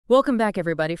Welcome back,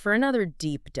 everybody, for another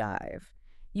deep dive.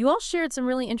 You all shared some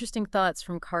really interesting thoughts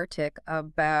from Kartik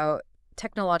about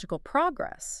technological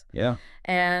progress Yeah.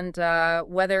 and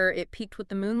whether it peaked with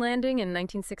the moon landing in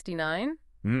 1969.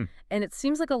 Mm. And it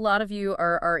seems like a lot of you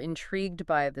are intrigued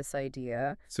by this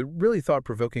idea. It's a really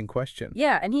thought-provoking question.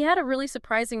 Yeah, and he had a really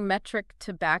surprising metric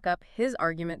to back up his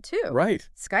argument, too. Right.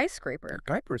 Skyscraper.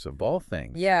 Skyscrapers of all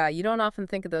things. Yeah, you don't often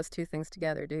think of those two things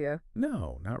together, do you?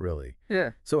 No, not really.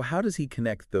 Yeah. So how does he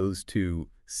connect those two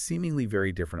seemingly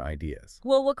very different ideas?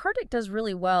 Well, what Kartik does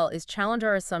really well is challenge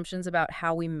our assumptions about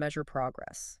how we measure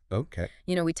progress. Okay.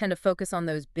 You know, we tend to focus on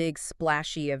those big,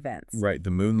 splashy events. Right, the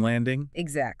moon landing,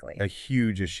 Exactly. a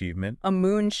huge achievement. A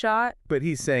moonshot. But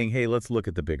he's saying, hey, let's look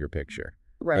at the bigger picture.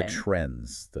 Right. The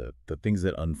trends, the things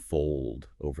that unfold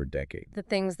over decades. The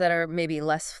things that are maybe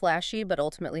less flashy, but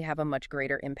ultimately have a much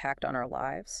greater impact on our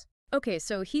lives. Okay,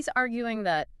 so he's arguing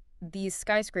that these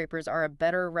skyscrapers are a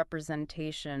better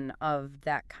representation of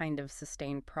that kind of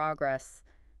sustained progress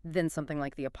than something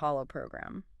like the Apollo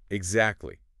program.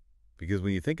 Exactly. Because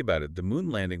when you think about it, the moon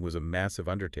landing was a massive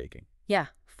undertaking. Yeah,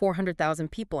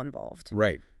 400,000 people involved.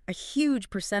 Right. A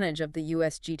huge percentage of the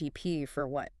U.S. GDP for,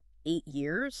 what, 8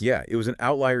 years? Yeah, it was an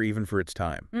outlier even for its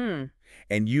time. Hmm.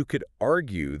 And you could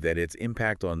argue that its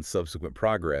impact on subsequent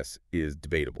progress is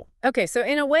debatable. Okay, so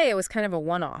in a way, it was kind of a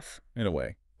one-off. In a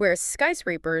way. Whereas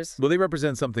skyscrapers... Well, they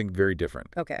represent something very different.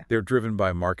 Okay. They're driven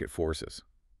by market forces.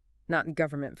 Not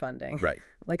government funding. Right.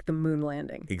 Like the moon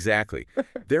landing. Exactly.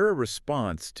 They're a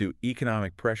response to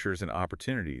economic pressures and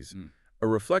opportunities, a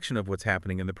reflection of what's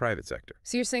happening in the private sector.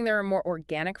 So you're saying they're a more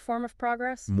organic form of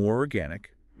progress? More organic,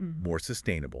 Mm. more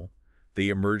sustainable. They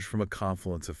emerge from a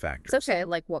confluence of factors. It's okay.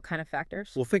 Like what kind of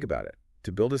factors? Well, think about it.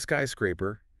 To build a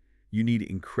skyscraper, you need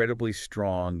incredibly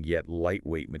strong yet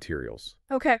lightweight materials.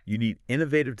 Okay. You need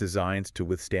innovative designs to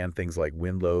withstand things like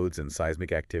wind loads and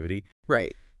seismic activity.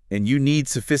 Right. And you need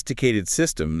sophisticated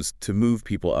systems to move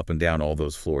people up and down all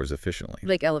those floors efficiently.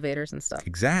 Like elevators and stuff.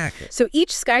 Exactly. So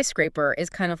each skyscraper is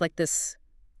kind of like this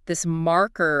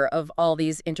marker of all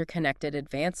these interconnected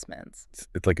advancements.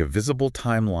 It's like a visible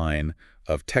timeline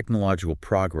of technological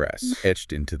progress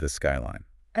etched into the skyline.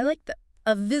 I like that.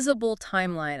 A visible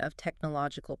timeline of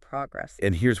technological progress.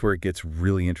 And here's where it gets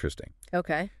really interesting.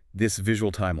 Okay. This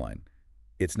visual timeline,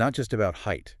 it's not just about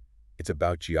height. It's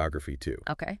about geography, too.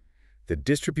 Okay. The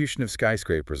distribution of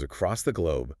skyscrapers across the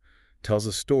globe tells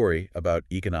a story about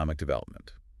economic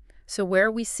development. So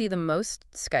where we see the most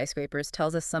skyscrapers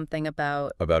tells us something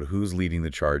about... About who's leading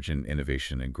the charge in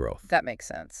innovation and growth. That makes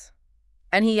sense.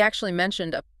 And he actually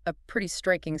mentioned a pretty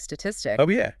striking statistic. Oh,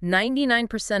 yeah.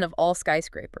 99% of all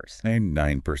skyscrapers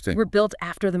 9%. were built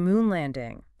after the moon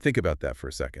landing. Think about that for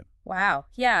a second. Wow.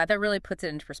 Yeah, that really puts it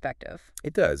into perspective.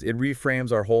 It does. It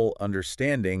reframes our whole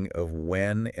understanding of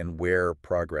when and where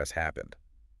progress happened.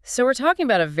 So we're talking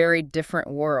about a very different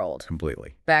world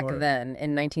Completely. back then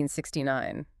in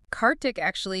 1969. Kartik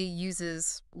actually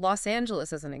uses Los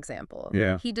Angeles as an example.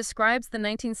 Yeah. He describes the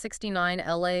 1969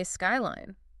 LA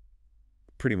skyline.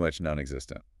 Pretty much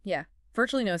non-existent. Yeah,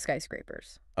 virtually no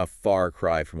skyscrapers. A far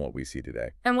cry from what we see today.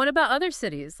 And what about other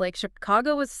cities? Like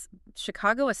Chicago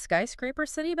a skyscraper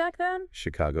city back then?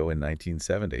 Chicago in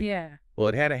 1970. Yeah. Well,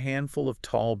 it had a handful of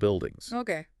tall buildings,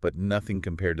 Okay. but nothing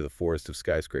compared to the forest of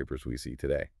skyscrapers we see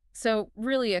today. So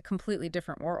really a completely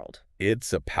different world.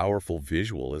 It's a powerful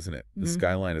visual, isn't it? The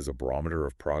skyline is a barometer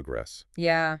of progress.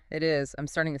 Yeah, it is. I'm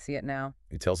starting to see it now.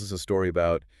 It tells us a story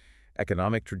about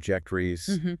economic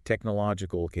trajectories,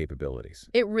 technological capabilities,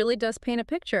 It really does paint a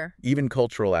picture. even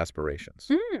cultural aspirations.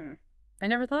 I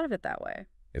never thought of it that way.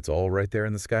 It's all right there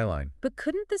in the skyline. But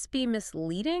couldn't this be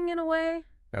misleading in a way?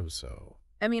 How so?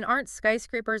 I mean, aren't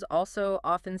skyscrapers also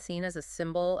often seen as a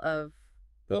symbol of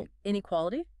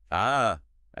inequality? Ah,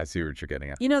 I see what you're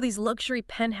getting at. You know, these luxury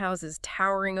penthouses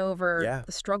towering over Yeah.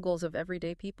 the struggles of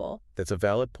everyday people. That's a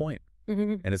valid point,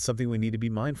 and it's something we need to be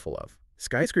mindful of.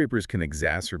 Skyscrapers can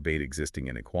exacerbate existing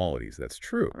inequalities, that's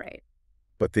true. Right.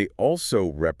 But they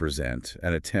also represent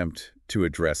an attempt to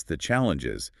address the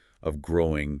challenges of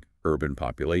growing urban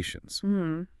populations,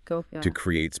 to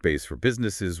create space for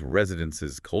businesses,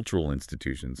 residences, cultural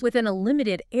institutions. Within a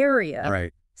limited area.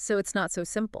 Right. So it's not so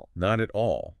simple. Not at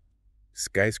all.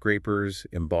 Skyscrapers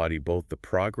embody both the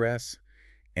progress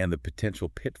and the potential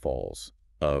pitfalls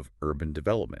of urban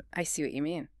development. I see what you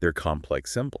mean. They're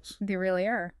complex symbols. They really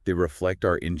are. They reflect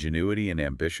our ingenuity and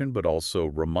ambition, but also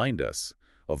remind us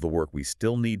of the work we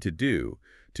still need to do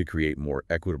to create more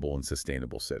equitable and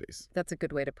sustainable cities. That's a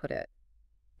good way to put it.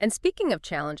 And speaking of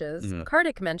challenges,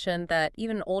 Kartik mentioned that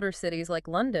even older cities like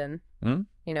London,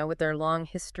 with their long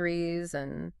histories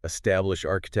and established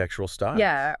architectural styles.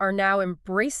 yeah, are now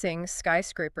embracing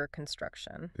skyscraper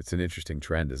construction. It's an interesting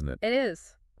trend, isn't it? It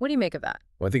is. What do you make of that?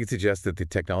 Well, I think it suggests that the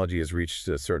technology has reached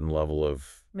a certain level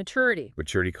of Maturity,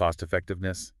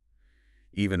 cost-effectiveness,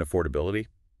 even affordability,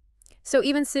 so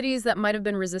even cities that might have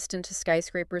been resistant to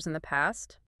skyscrapers in the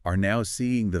past are now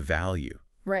seeing the value,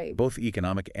 right. both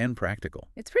economic and practical.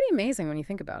 It's pretty amazing when you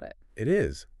think about it. It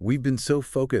is. We've been so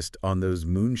focused on those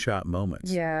moonshot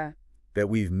moments that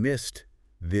we've missed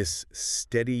this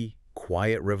steady,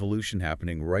 quiet revolution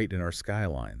happening right in our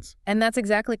skylines. And that's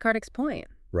exactly Kartik's point.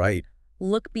 Right.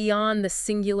 Look beyond the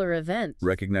singular event.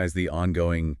 Recognize the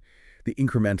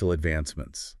incremental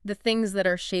advancements. The things that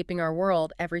are shaping our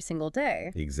world every single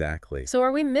day. Exactly. So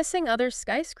are we missing other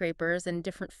skyscrapers in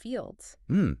different fields?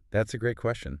 That's a great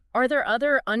question. Are there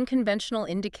other unconventional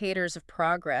indicators of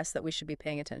progress that we should be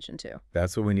paying attention to?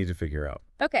 That's what we need to figure out.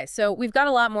 Okay, so we've got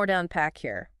a lot more to unpack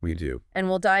here. We do. And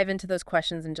we'll dive into those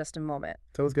questions in just a moment.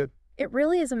 Sounds good. It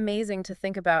really is amazing to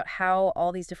think about how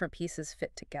all these different pieces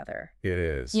fit together. It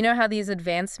is. You know how these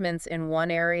advancements in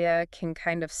one area can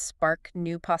kind of spark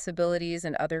new possibilities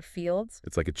in other fields?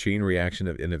 It's like a chain reaction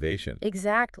of innovation.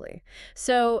 Exactly.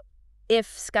 So if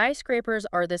skyscrapers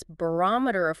are this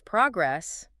barometer of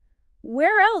progress,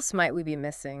 where else might we be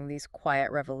missing these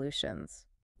quiet revolutions?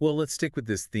 Well, let's stick with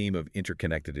this theme of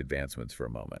interconnected advancements for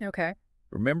a moment. Okay.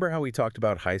 Remember how we talked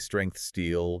about high-strength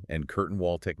steel and curtain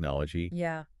wall technology?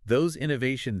 Yeah. Those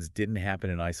innovations didn't happen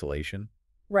in isolation.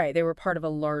 Right. They were part of a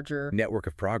larger network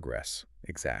of progress.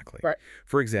 Exactly. Right.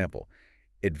 For example,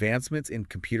 advancements in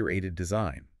computer-aided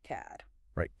design. CAD.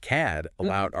 Right. CAD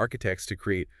allowed architects to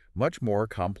create much more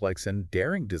complex and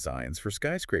daring designs for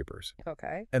skyscrapers.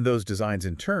 Okay. And those designs,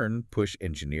 in turn, push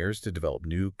engineers to develop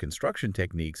new construction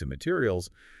techniques and materials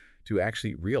to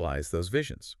actually realize those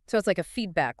visions. So it's like a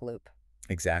feedback loop.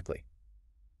 Exactly.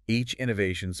 Each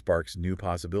innovation sparks new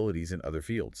possibilities in other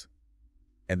fields.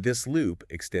 And this loop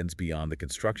extends beyond the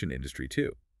construction industry,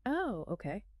 too. Oh,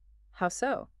 okay. How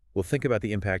so? Well, think about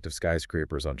the impact of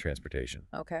skyscrapers on transportation.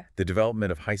 Okay. The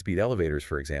development of high-speed elevators,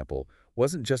 for example,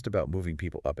 wasn't just about moving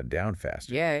people up and down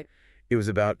faster. Yeah. It was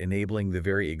about enabling the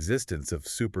very existence of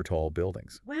super tall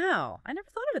buildings. Wow. I never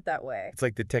thought of it that way. It's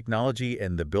like the technology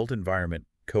and the built environment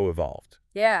co-evolved.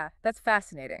 Yeah, that's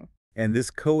fascinating. And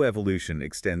this co-evolution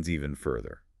extends even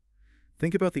further.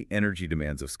 Think about the energy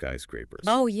demands of skyscrapers.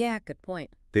 Oh, yeah, good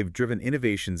point. They've driven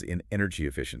innovations in energy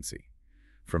efficiency,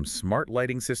 from smart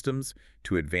lighting systems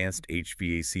to advanced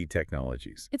HVAC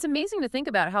technologies. It's amazing to think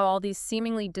about how all these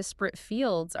seemingly disparate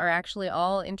fields are actually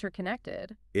all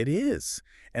interconnected. It is.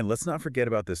 And let's not forget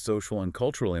about the social and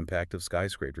cultural impact of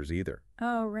skyscrapers either.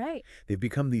 Oh, right. They've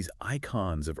become these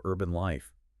icons of urban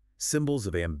life, symbols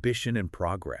of ambition and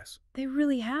progress. They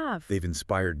really have. They've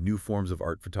inspired new forms of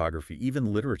art photography,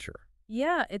 even literature.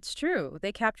 Yeah, it's true.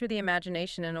 They capture the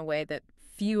imagination in a way that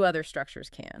few other structures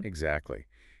can. Exactly.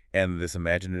 And this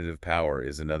imaginative power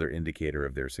is another indicator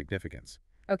of their significance.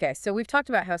 Okay, so we've talked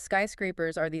about how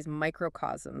skyscrapers are these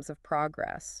microcosms of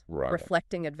progress, Right.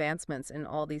 reflecting advancements in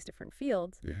all these different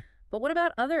fields. Yeah. But what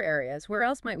about other areas? Where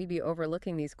else might we be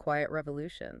overlooking these quiet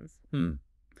revolutions?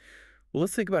 Well,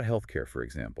 let's think about healthcare, for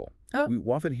example. Oh. We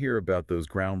often hear about those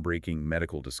groundbreaking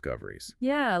medical discoveries.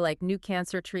 Yeah, like new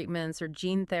cancer treatments or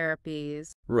gene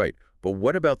therapies. Right. But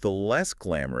what about the less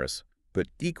glamorous but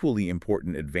equally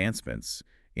important advancements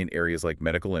in areas like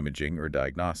medical imaging or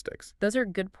diagnostics? Those are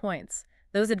good points.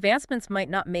 Those advancements might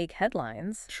not make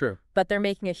headlines, Sure. but they're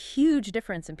making a huge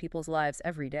difference in people's lives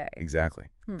every day. Exactly.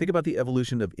 Think about the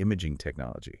evolution of imaging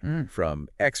technology, from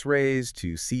X-rays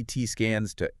to CT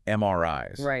scans to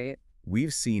MRIs. Right.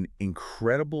 We've seen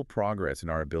incredible progress in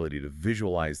our ability to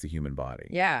visualize the human body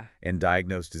Yeah. and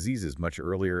diagnose diseases much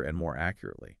earlier and more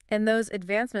accurately. And those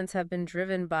advancements have been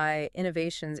driven by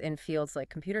innovations in fields like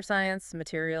computer science,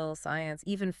 material science,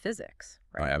 even physics.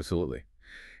 Right, absolutely.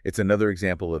 It's another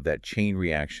example of that chain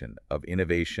reaction of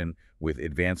innovation with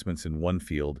advancements in one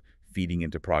field feeding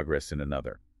into progress in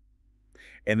another.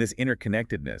 And this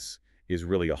interconnectedness is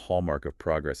really a hallmark of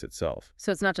progress itself.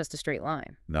 So it's not just a straight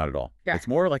line. Not at all. Yeah. It's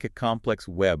more like a complex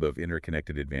web of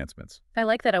interconnected advancements. I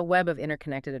like that, a web of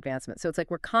interconnected advancements. So it's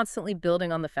like we're constantly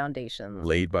building on the foundations.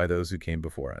 Laid by those who came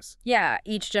before us. Yeah,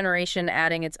 each generation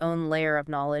adding its own layer of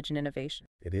knowledge and innovation.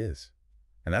 It is.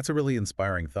 And that's a really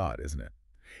inspiring thought, isn't it?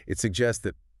 It suggests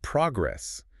that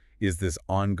progress is this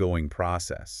ongoing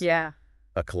process. Yeah,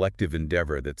 A collective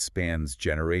endeavor that spans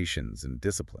generations and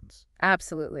disciplines.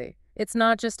 absolutely. It's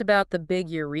not just about the big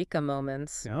eureka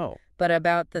moments, No. but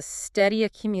about the steady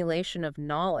accumulation of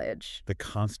knowledge. The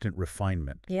constant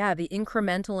refinement. Yeah, the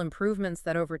incremental improvements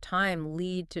that over time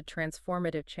lead to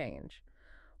transformative change.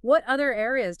 What other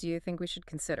areas do you think we should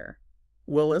consider?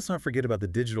 Well, let's not forget about the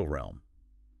digital realm.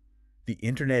 The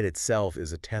internet itself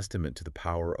is a testament to the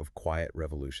power of quiet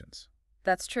revolutions.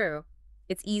 That's true.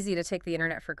 It's easy to take the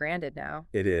internet for granted now.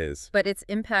 It is. But its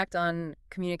impact on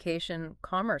communication,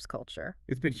 commerce culture.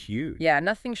 It's been huge. Yeah,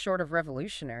 nothing short of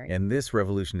revolutionary. And this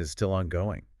revolution is still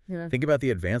ongoing. Yeah. Think about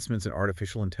the advancements in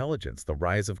artificial intelligence, the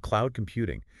rise of cloud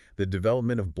computing, the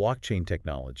development of blockchain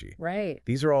technology. Right.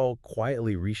 These are all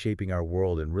quietly reshaping our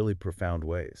world in really profound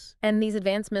ways. And these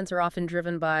advancements are often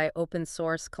driven by open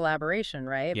source collaboration,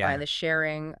 right? Yeah. By the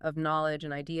sharing of knowledge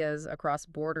and ideas across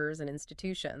borders and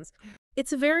institutions.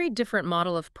 It's a very different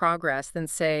model of progress than,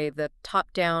 say, the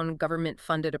top-down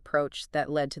government-funded approach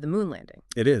that led to the moon landing.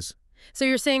 It is. So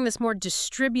you're saying this more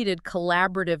distributed,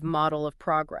 collaborative model of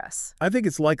progress. I think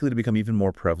it's likely to become even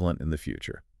more prevalent in the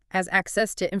future. As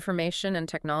access to information and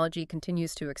technology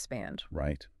continues to expand.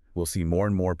 Right. We'll see more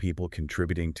and more people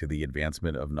contributing to the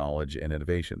advancement of knowledge and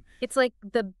innovation. It's like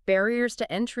the barriers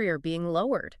to entry are being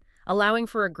lowered, allowing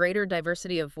for a greater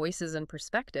diversity of voices and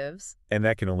perspectives. And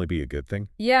that can only be a good thing.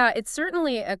 Yeah, it's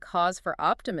certainly a cause for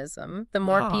optimism. The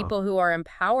more people who are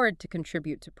empowered to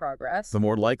contribute to progress. The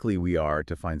more likely we are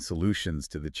to find solutions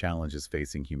to the challenges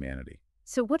facing humanity.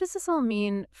 So what does this all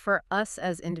mean for us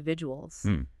as individuals?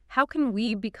 How can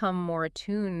we become more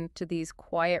attuned to these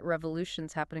quiet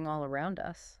revolutions happening all around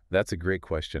us? That's a great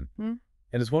question. And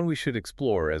it's one we should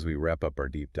explore as we wrap up our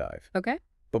deep dive. Okay.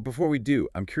 But before we do,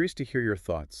 I'm curious to hear your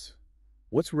thoughts.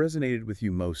 What's resonated with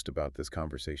you most about this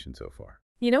conversation so far?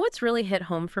 You know what's really hit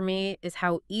home for me is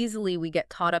how easily we get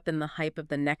caught up in the hype of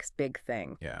the next big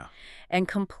thing. Yeah. And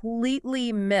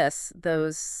completely miss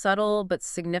those subtle but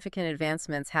significant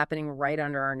advancements happening right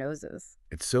under our noses.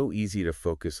 It's so easy to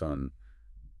focus on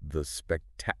those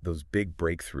big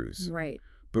breakthroughs. Right.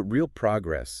 But real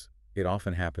progress, it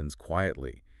often happens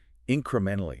quietly,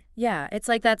 incrementally. Yeah, it's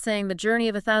like that saying, the journey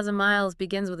of 1,000 miles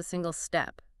begins with a single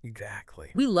step.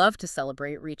 Exactly. We love to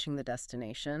celebrate reaching the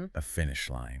destination. A finish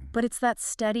line. But it's that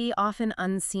steady, often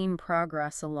unseen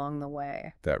progress along the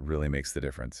way. That really makes the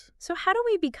difference. So how do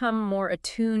we become more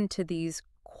attuned to these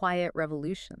quiet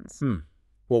revolutions?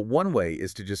 Well, one way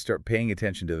is to just start paying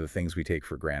attention to the things we take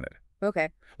for granted. Okay.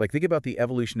 Like, think about the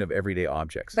evolution of everyday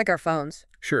objects. Like our phones.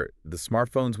 Sure, the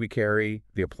smartphones we carry,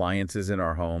 the appliances in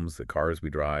our homes, the cars we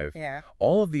drive. Yeah.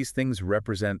 All of these things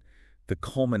represent the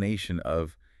culmination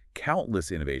of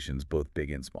countless innovations, both big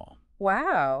and small.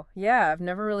 Wow. Yeah, I've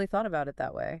never really thought about it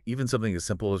that way. Even something as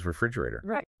simple as refrigerator.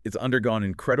 Right. It's undergone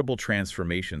incredible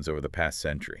transformations over the past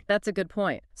century. That's a good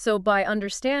point. So by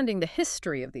understanding the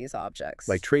history of these objects,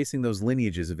 Like tracing those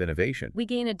lineages of innovation. we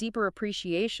gain a deeper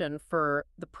appreciation for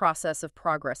the process of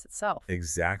progress itself.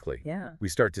 Exactly. Yeah. We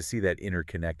start to see that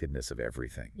interconnectedness of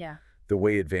everything. Yeah. The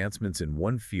way advancements in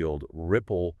one field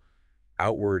ripple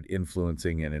outward,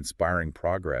 influencing and inspiring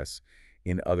progress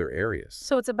in other areas.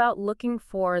 So it's about looking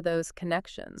for those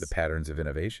connections. The patterns of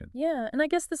innovation. Yeah, and I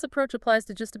guess this approach applies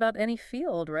to just about any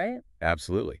field, right?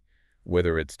 Absolutely.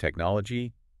 Whether it's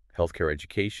technology, healthcare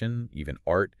education, even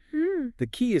art, the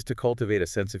key is to cultivate a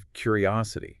sense of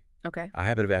curiosity, Okay. a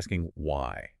habit of asking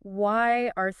why.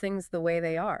 Why are things the way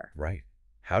they are? Right.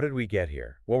 How did we get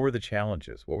here? What were the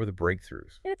challenges? What were the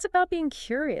breakthroughs? And it's about being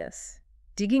curious,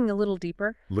 digging a little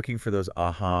deeper. Looking for those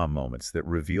aha moments that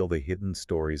reveal the hidden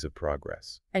stories of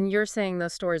progress. And you're saying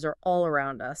those stories are all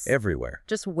around us, Everywhere.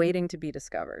 just waiting to be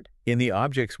discovered. In the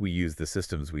objects we use, the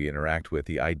systems we interact with,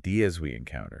 the ideas we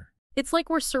encounter. It's like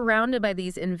we're surrounded by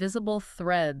these invisible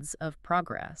threads of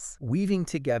progress. Weaving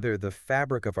together the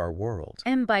fabric of our world.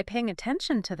 And by paying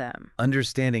attention to them,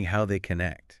 Understanding how they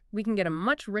connect. we can get a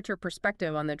much richer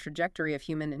perspective on the trajectory of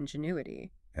human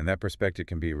ingenuity. And that perspective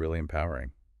can be really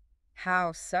empowering.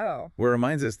 How so? Where it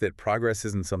reminds us that progress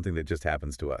isn't something that just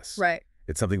happens to us. Right.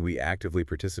 It's something we actively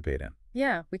participate in.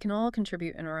 Yeah, we can all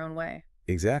contribute in our own way.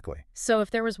 Exactly. So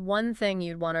if there was one thing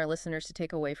you'd want our listeners to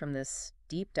take away from this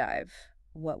deep dive,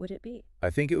 what would it be? I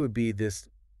think it would be this: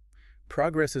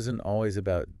 progress isn't always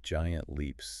about giant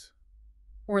leaps.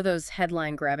 Or those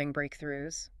headline-grabbing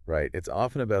breakthroughs. Right. It's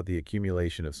often about the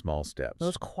accumulation of small steps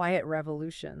Those quiet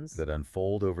revolutions. that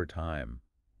unfold over time,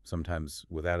 sometimes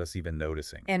without us even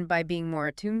noticing. And by being more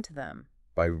attuned to them,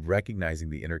 By recognizing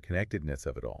the interconnectedness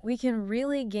of it all. we can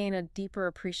really gain a deeper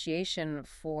appreciation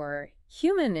for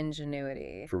human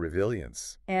ingenuity For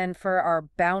resilience. and for our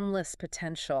boundless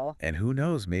potential. And who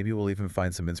knows, maybe we'll even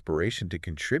find some inspiration to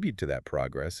contribute to that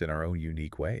progress in our own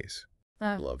unique ways.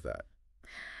 Uh, Love that.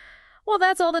 Well,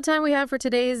 that's all the time we have for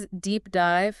today's deep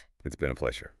dive. It's been a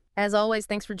pleasure. As always,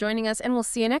 thanks for joining us, and we'll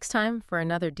see you next time for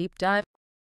another deep dive.